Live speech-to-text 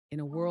In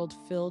a world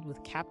filled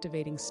with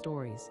captivating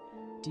stories,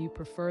 do you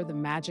prefer the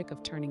magic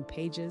of turning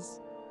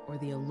pages or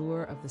the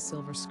allure of the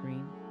silver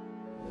screen?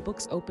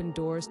 Books open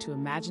doors to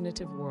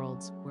imaginative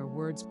worlds where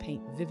words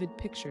paint vivid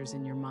pictures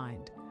in your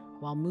mind,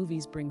 while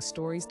movies bring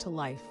stories to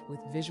life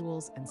with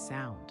visuals and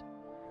sound.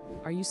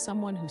 Are you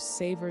someone who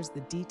savors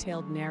the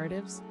detailed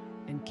narratives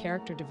and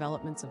character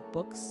developments of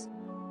books,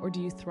 or do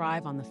you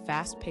thrive on the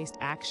fast-paced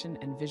action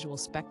and visual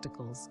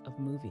spectacles of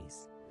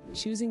movies?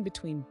 Choosing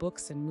between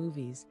books and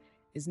movies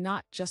is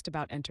not just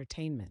about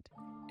entertainment,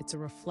 it's a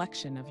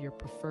reflection of your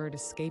preferred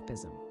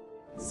escapism.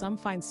 Some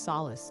find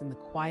solace in the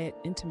quiet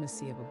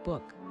intimacy of a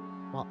book,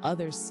 while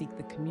others seek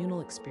the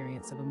communal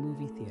experience of a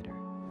movie theater.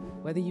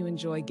 Whether you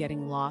enjoy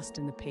getting lost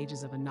in the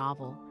pages of a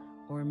novel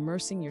or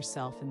immersing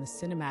yourself in the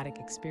cinematic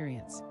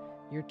experience,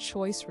 your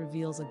choice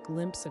reveals a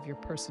glimpse of your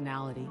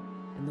personality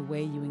and the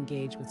way you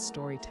engage with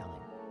storytelling.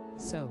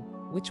 So,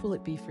 which will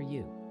it be for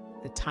you?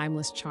 The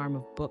timeless charm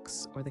of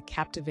books or the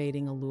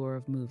captivating allure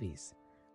of movies?